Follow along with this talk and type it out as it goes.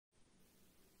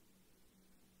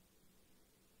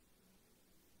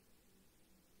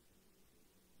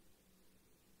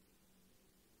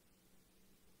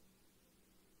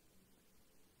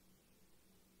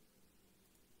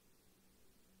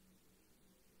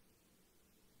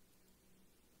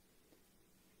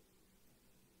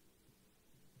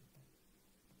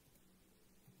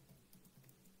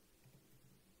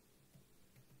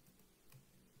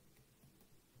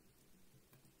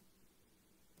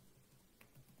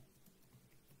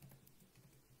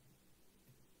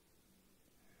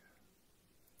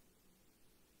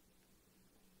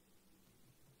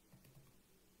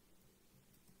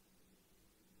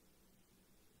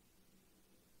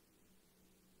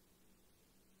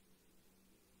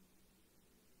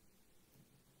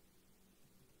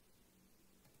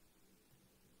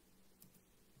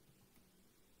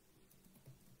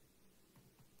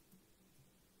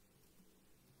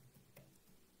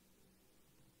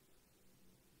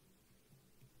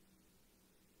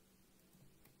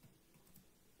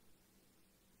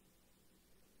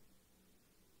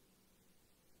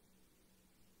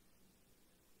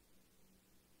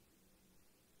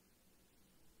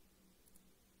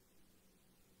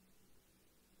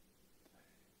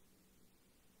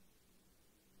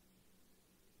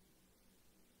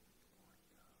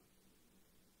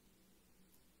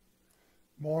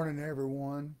Morning,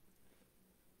 everyone.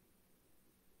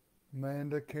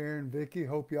 Amanda, Karen, Vicky,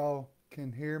 hope y'all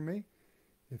can hear me.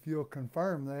 If you'll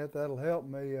confirm that, that'll help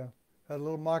me. Had a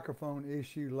little microphone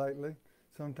issue lately.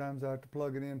 Sometimes I have to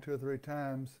plug it in 2 or 3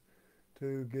 times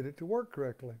to get it to work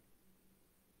correctly.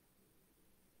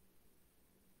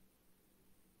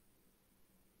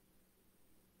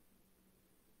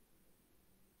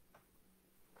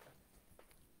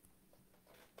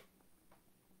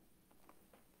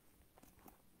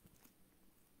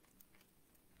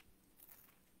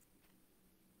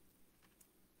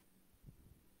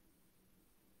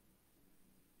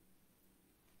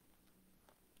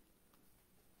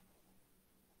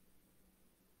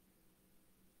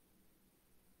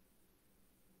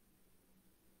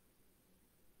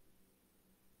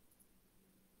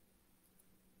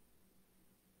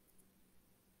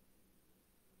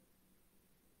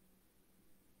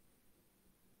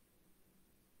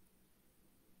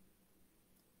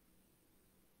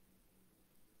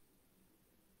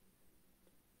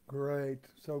 Great.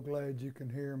 So glad you can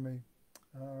hear me.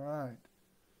 All right.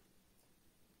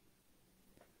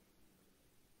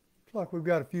 Looks like we've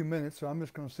got a few minutes, so I'm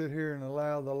just going to sit here and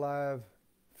allow the live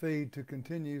feed to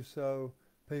continue so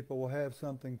people will have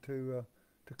something to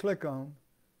click on.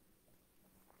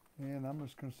 And I'm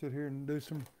just going to sit here and do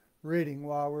some reading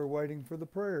while we're waiting for the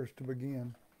prayers to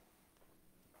begin.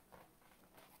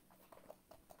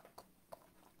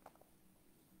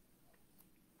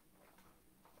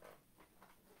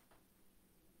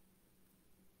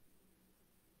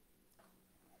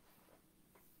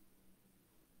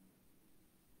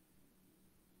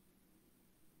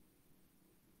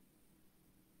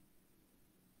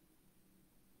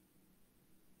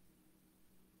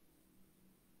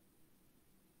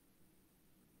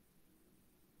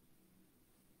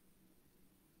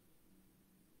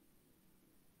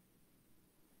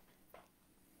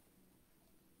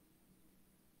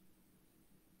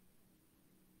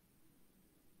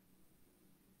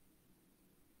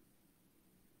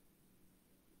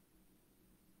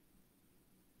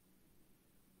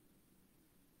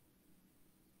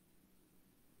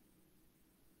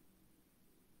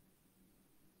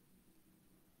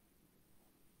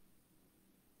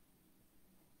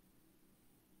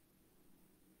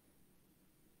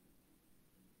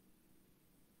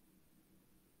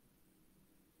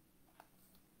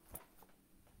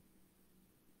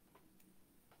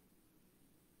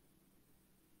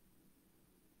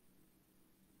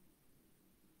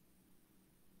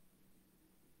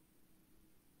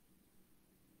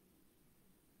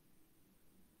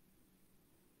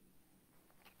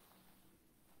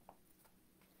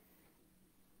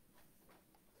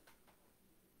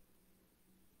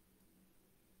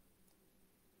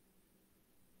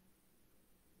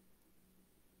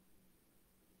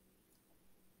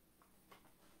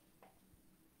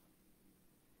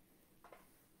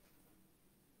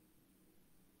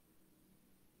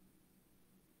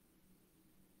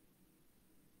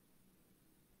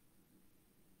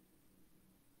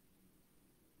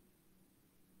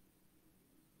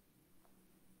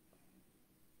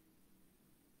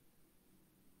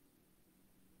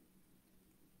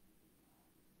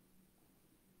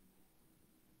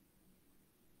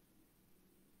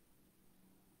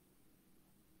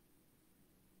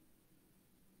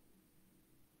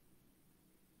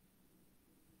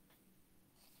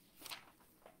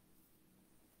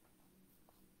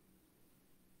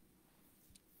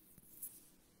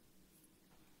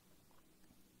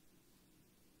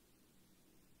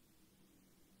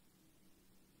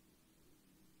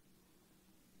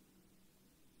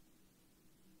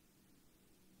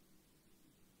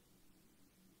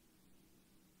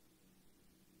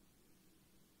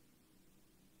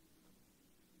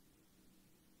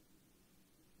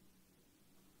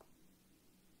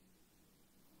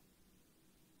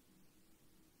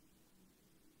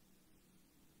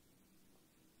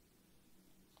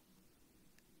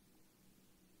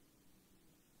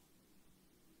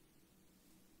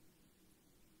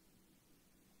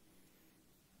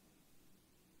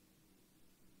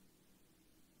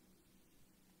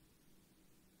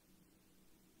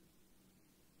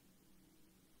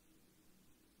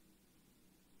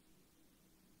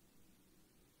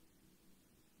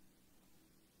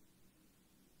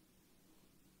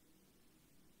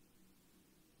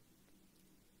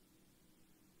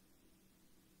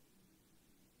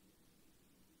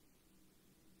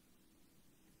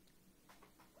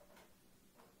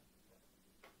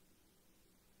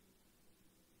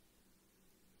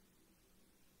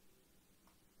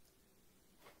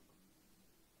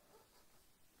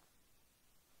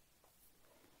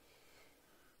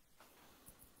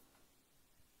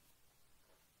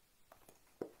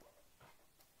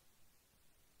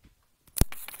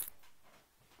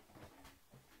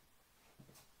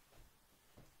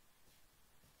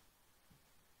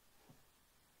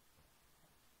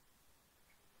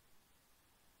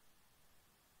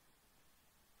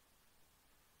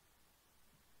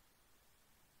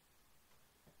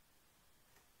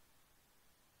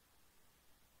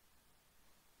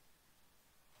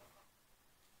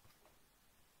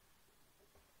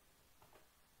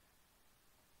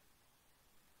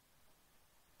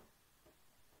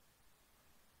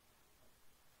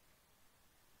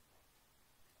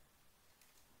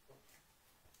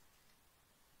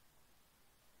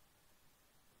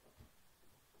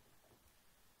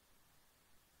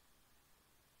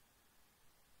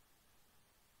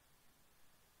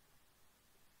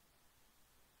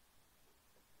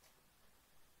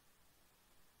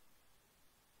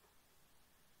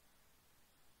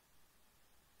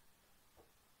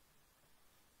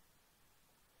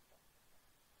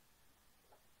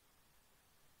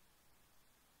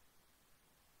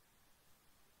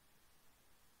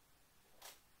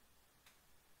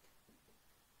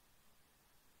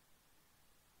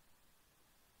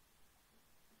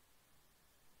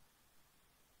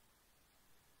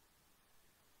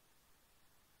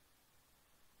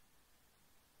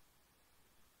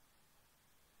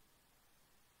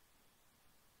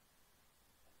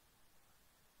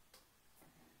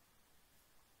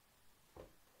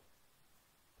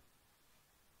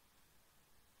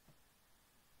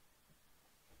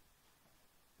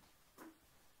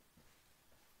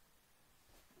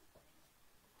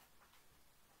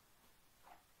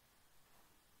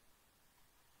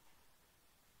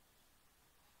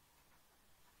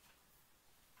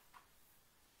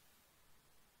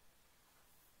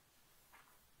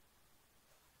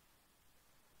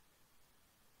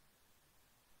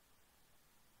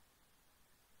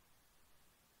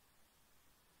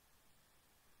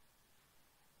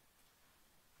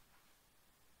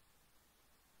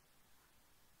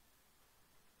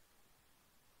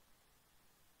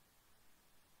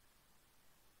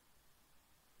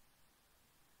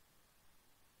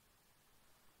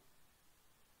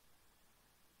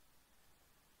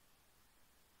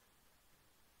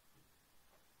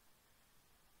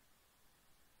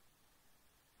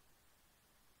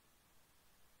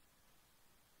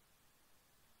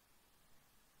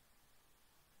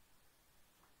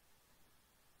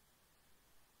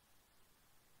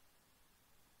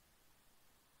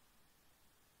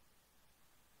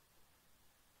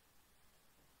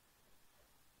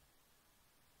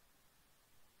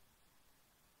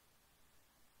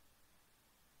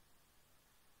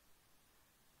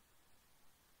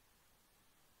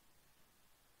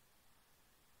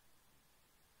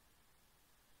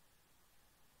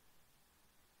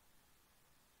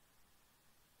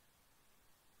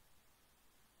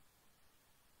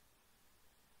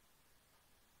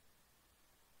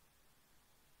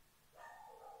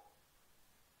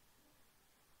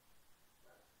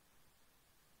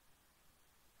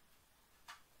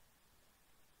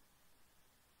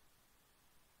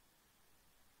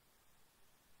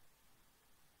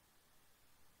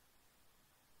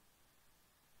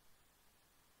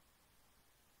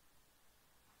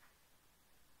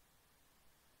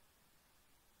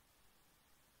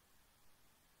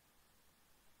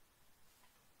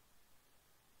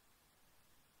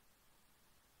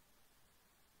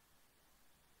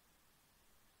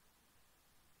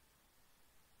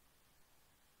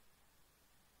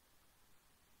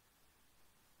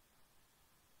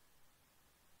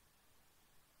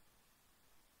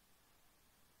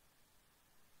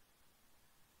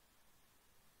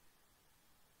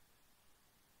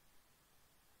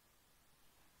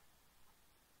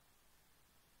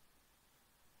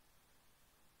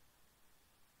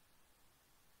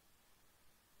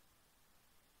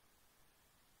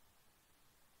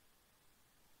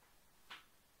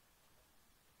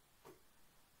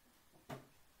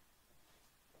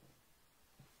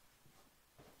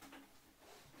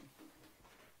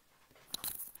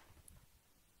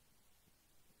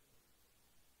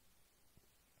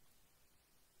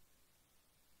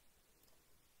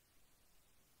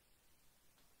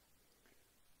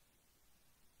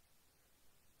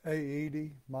 Hey,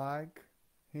 Edie, Mike,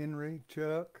 Henry,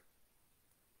 Chuck.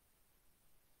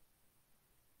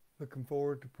 Looking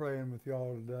forward to praying with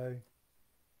y'all today.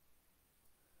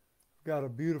 I've got a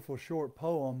beautiful short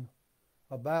poem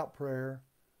about prayer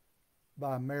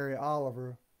by Mary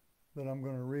Oliver that I'm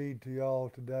going to read to y'all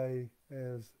today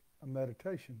as a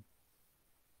meditation.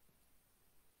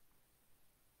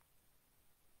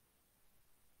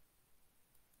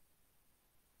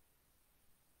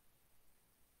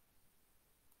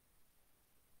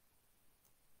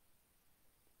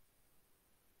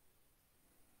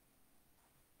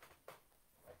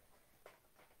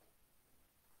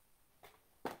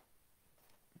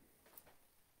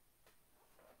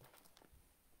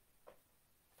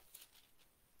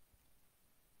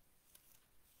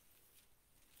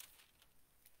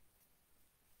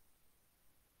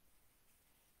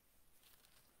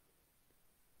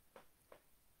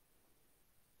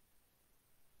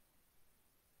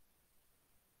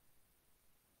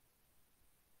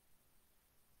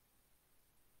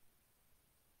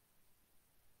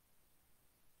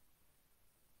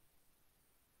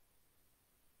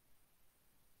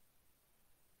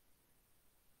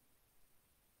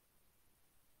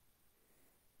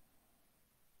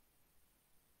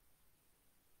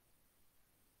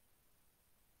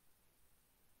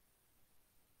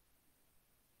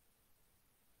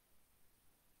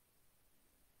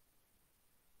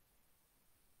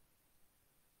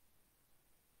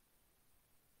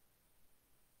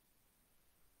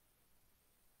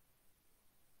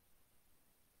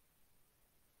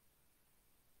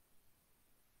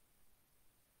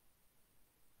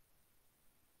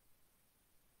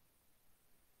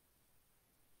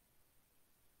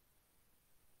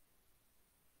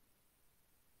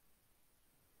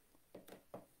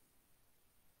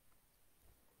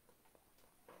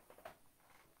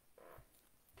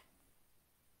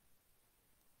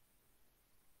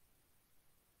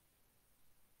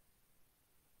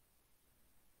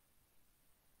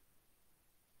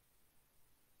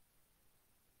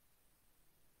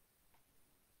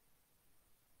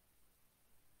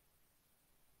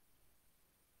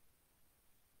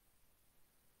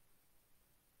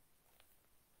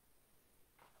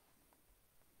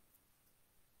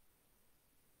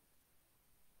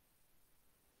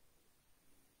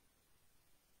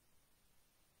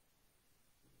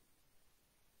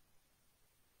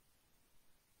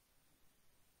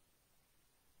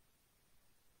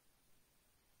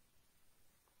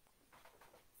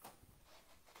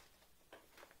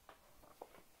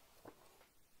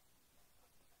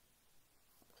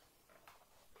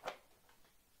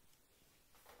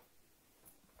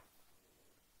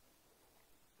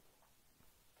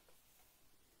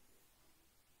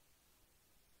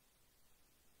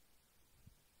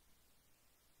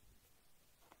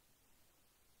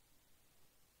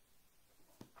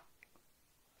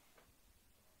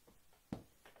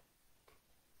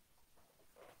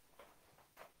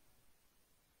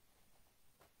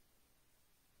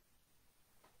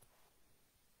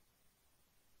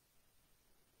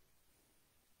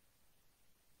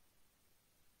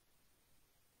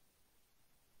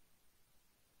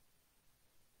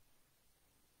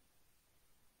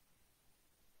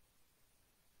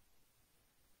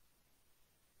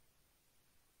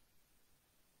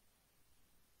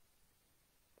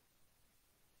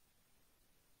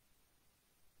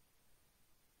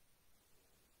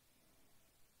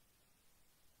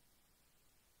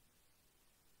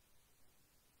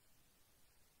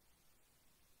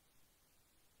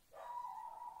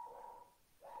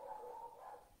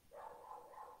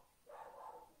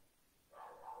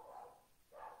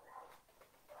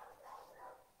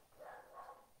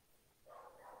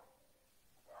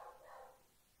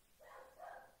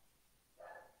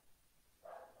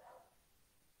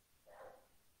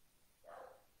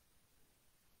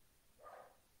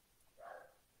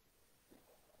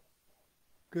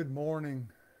 Good morning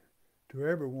to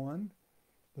everyone.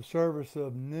 The service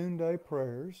of Noonday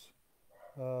prayers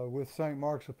with St.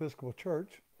 Mark's Episcopal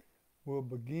Church will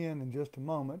begin in just a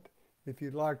moment. If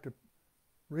you'd like to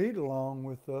read along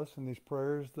with us in these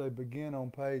prayers, they begin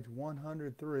on page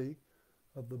 103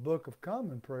 of the Book of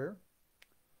Common Prayer.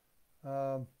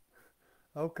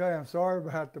 Okay, I'm sorry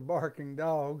about the barking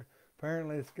dog.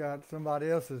 Apparently it's got somebody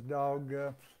else's dog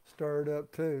stirred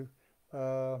up too.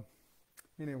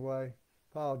 Anyway,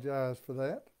 apologize for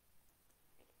that.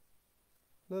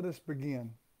 Let us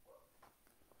begin.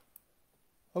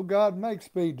 O God, make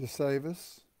speed to save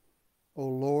us. O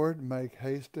Lord, make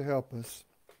haste to help us.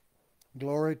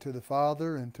 Glory to the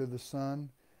Father, and to the Son,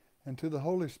 and to the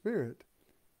Holy Spirit,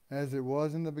 as it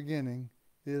was in the beginning,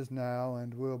 is now,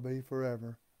 and will be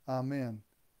forever. Amen.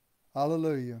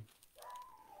 Hallelujah.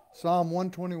 Psalm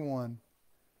 121.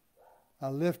 I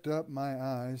lift up my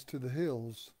eyes to the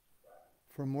hills.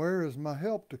 From where is my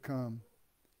help to come?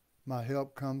 My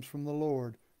help comes from the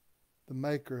Lord, the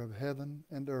maker of heaven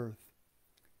and earth.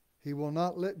 He will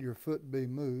not let your foot be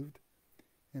moved,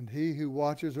 and he who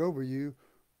watches over you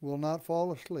will not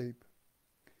fall asleep.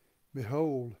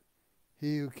 Behold,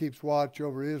 he who keeps watch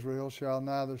over Israel shall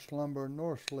neither slumber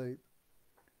nor sleep.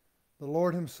 The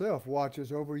Lord himself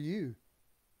watches over you.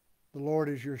 The Lord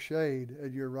is your shade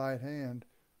at your right hand,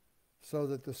 so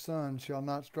that the sun shall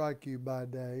not strike you by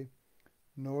day,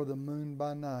 nor the moon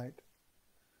by night.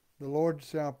 The Lord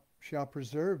shall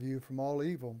preserve you from all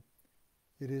evil.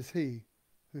 It is he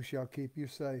who shall keep you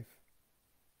safe.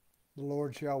 The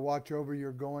Lord shall watch over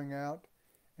your going out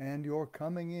and your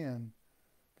coming in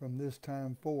from this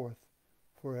time forth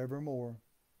forevermore.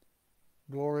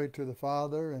 Glory to the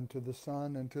Father, and to the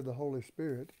Son, and to the Holy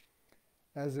Spirit,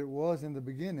 as it was in the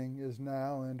beginning, is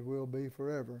now, and will be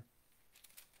forever.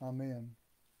 Amen.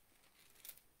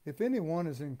 If anyone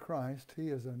is in Christ, he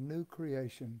is a new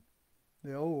creation.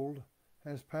 The old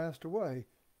has passed away.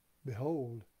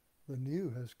 Behold, the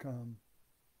new has come.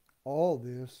 All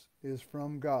this is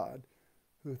from God,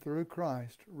 who through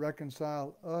Christ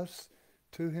reconciled us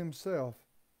to himself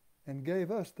and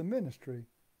gave us the ministry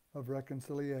of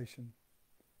reconciliation.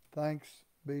 Thanks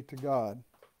be to God.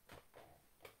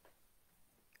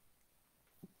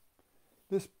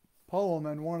 This poem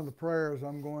and one of the prayers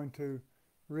I'm going to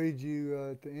read you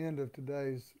at the end of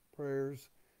today's prayers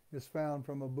is found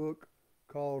from a book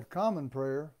called Common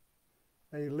Prayer,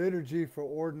 A Liturgy for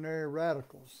Ordinary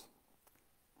Radicals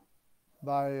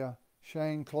by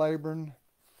Shane Claiborne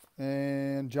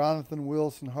and Jonathan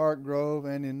Wilson Hartgrove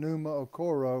and Enuma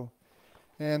Okoro.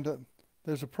 And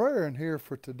there's a prayer in here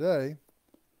for today,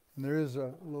 and there is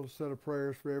a little set of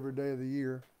prayers for every day of the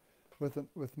year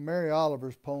with Mary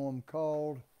Oliver's poem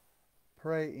called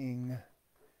Praying.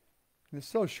 And it's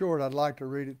so short I'd like to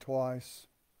read it twice.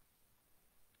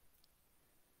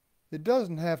 It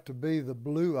doesn't have to be the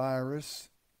blue iris.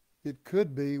 It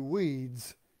could be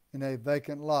weeds in a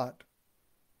vacant lot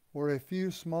or a few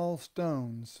small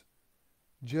stones.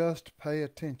 Just pay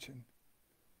attention.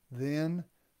 Then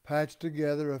patch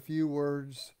together a few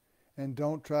words and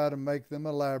don't try to make them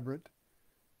elaborate.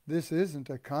 This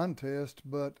isn't a contest,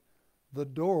 but the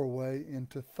doorway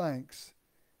into thanks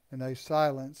and a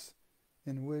silence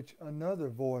in which another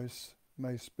voice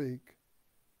may speak.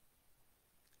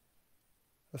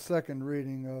 A second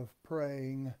reading of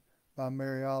Praying by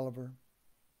Mary Oliver.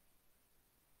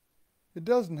 It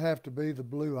doesn't have to be the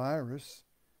blue iris.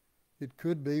 It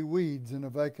could be weeds in a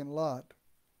vacant lot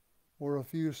or a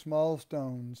few small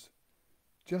stones.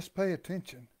 Just pay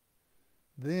attention.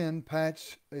 Then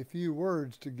patch a few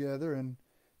words together and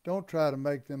don't try to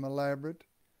make them elaborate.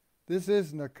 This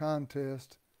isn't a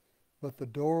contest, but the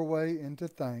doorway into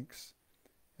thanks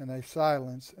and a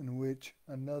silence in which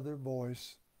another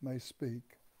voice may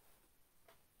speak.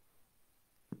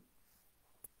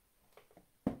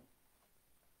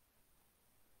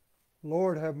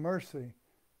 Lord, have mercy.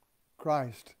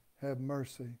 Christ, have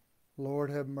mercy. Lord,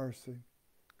 have mercy.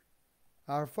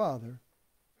 Our Father,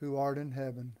 who art in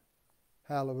heaven,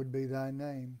 hallowed be thy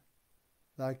name.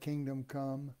 Thy kingdom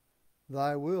come,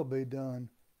 thy will be done,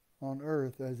 on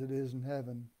earth as it is in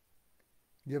heaven.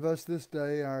 Give us this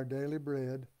day our daily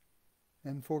bread,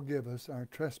 and forgive us our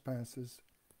trespasses,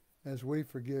 as we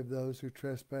forgive those who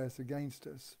trespass against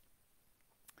us.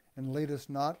 And lead us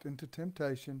not into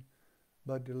temptation,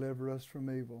 but deliver us from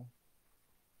evil.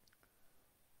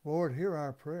 Lord, hear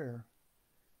our prayer,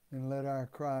 and let our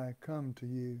cry come to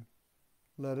you.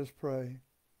 Let us pray.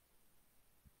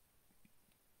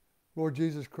 Lord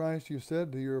Jesus Christ, you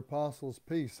said to your apostles,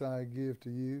 peace I give to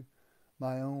you,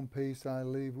 my own peace I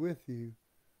leave with you.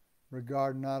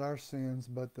 Regard not our sins,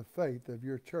 but the faith of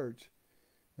your church,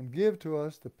 and give to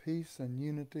us the peace and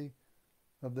unity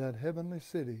of that heavenly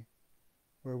city,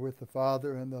 where with the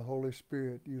Father and the Holy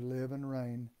Spirit you live and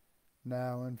reign,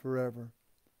 now and forever.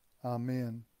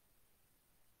 Amen.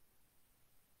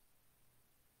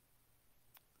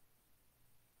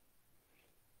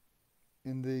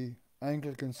 In the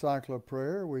Anglican cycle of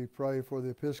prayer, we pray for the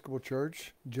Episcopal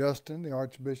Church, Justin, the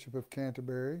Archbishop of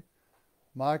Canterbury,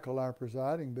 Michael, our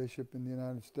presiding bishop in the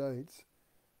United States,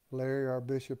 Larry, our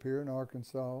bishop here in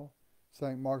Arkansas,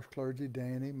 St. Mark's clergy,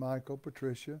 Danny, Michael,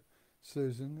 Patricia,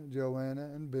 Susan,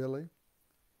 Joanna, and Billy,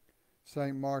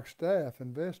 St. Mark's staff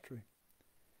in vestry.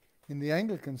 In the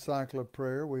Anglican cycle of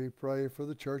prayer, we pray for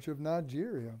the Church of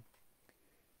Nigeria.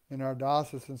 In our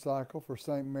diocesan cycle for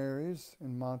St. Mary's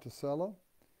in Monticello,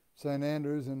 St.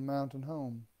 Andrew's in Mountain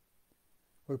Home.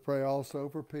 We pray also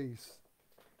for peace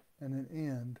and an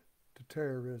end to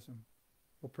terrorism,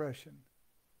 oppression,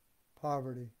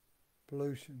 poverty,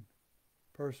 pollution,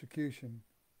 persecution,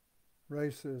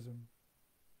 racism.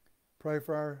 Pray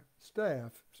for our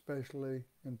staff, especially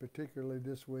and particularly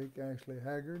this week, Ashley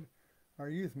Haggard, our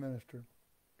youth minister.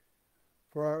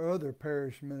 For our other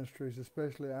parish ministries,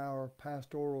 especially our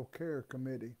pastoral care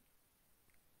committee.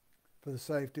 For the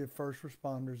safety of first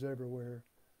responders everywhere,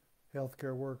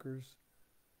 healthcare workers,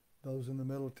 those in the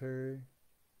military,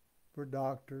 for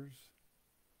doctors,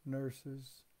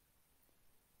 nurses,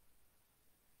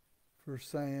 for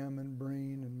Sam and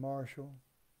Breen and Marshall.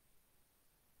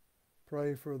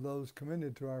 Pray for those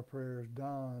committed to our prayers,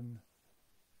 Don,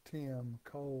 Tim,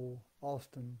 Cole,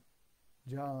 Austin,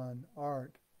 John,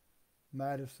 Art,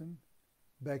 Madison,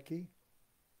 Becky,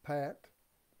 Pat,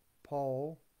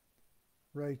 Paul,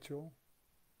 Rachel,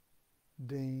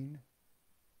 Dean,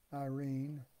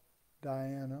 Irene,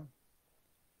 Diana,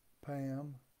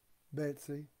 Pam,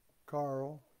 Betsy,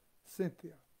 Carl,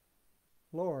 Cynthia,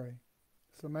 Lori,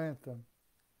 Samantha,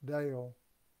 Dale,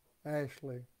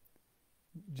 Ashley,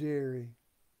 Jerry,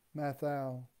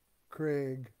 Mathau,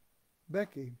 Craig,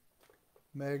 Becky,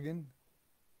 Megan,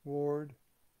 Ward,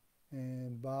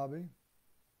 and Bobby.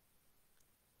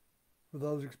 For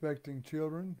those expecting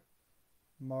children,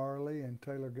 Marley and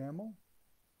Taylor Gamble.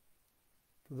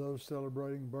 For those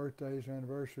celebrating birthdays or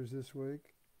anniversaries this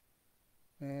week.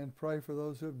 And pray for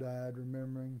those who have died,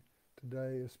 remembering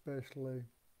today especially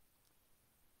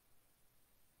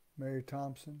Mary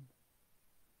Thompson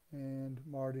and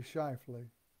Marty Shifley,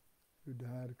 who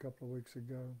died a couple of weeks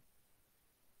ago.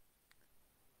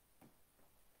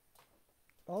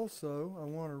 Also, I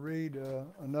want to read a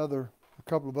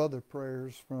couple of other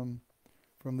prayers from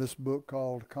this book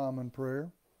called Common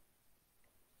Prayer.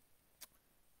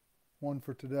 One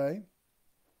for today.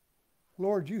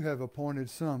 Lord, you have appointed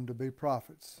some to be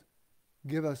prophets.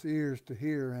 Give us ears to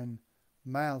hear and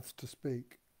mouths to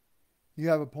speak. You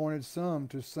have appointed some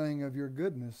to sing of your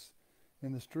goodness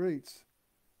in the streets.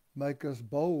 Make us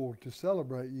bold to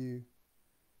celebrate you.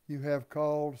 You have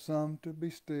called some to be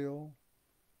still,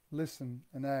 listen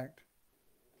and act.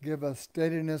 Give us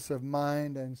steadiness of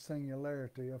mind and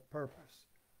singularity of purpose.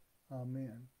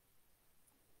 Amen.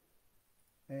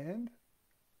 And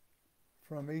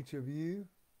from each of you,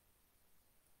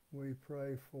 we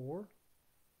pray for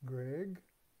Greg,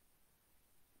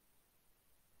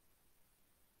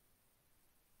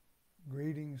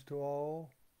 greetings to all,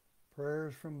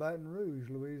 prayers from Baton Rouge,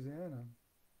 Louisiana.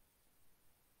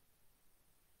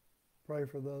 Pray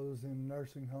for those in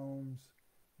nursing homes,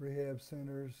 rehab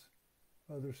centers,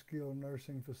 other skilled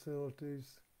nursing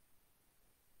facilities.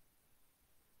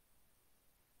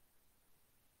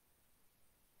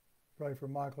 Pray for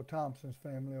Michael Thompson's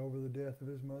family over the death of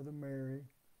his mother, Mary.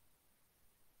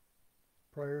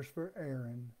 Prayers for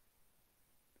Aaron.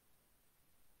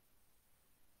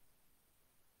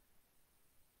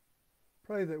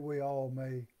 Pray that we all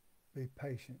may be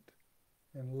patient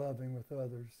and loving with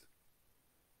others.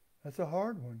 That's a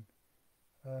hard one.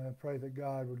 Pray that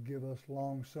God would give us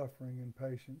long suffering and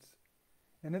patience.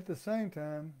 And at the same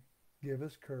time, give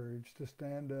us courage to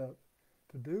stand up,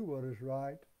 to do what is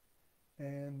right,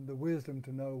 and the wisdom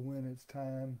to know when it's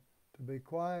time to be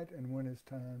quiet and when it's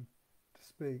time to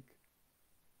speak.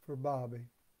 For Bobby,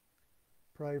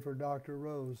 pray for Dr.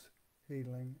 Rose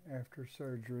healing after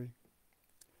surgery.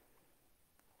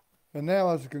 And now,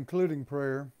 as a concluding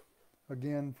prayer,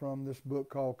 again from this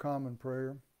book called Common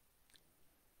Prayer,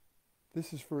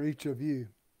 this is for each of you.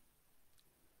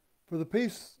 For the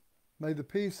peace, may the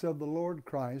peace of the Lord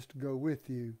Christ go with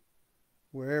you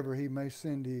wherever he may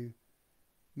send you.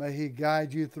 May he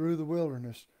guide you through the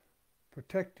wilderness,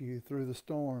 protect you through the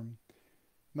storm.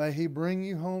 May he bring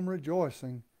you home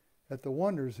rejoicing at the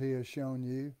wonders he has shown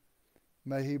you.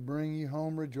 May he bring you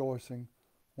home rejoicing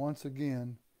once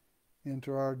again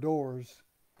into our doors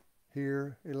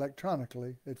here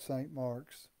electronically at St.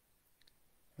 Mark's.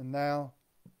 And now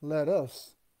let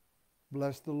us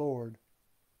bless the Lord.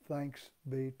 Thanks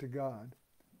be to God.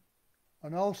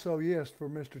 And also, yes, for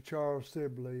Mr. Charles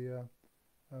Sibley,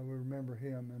 we remember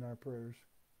him in our prayers.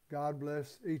 God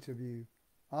bless each of you.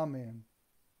 Amen.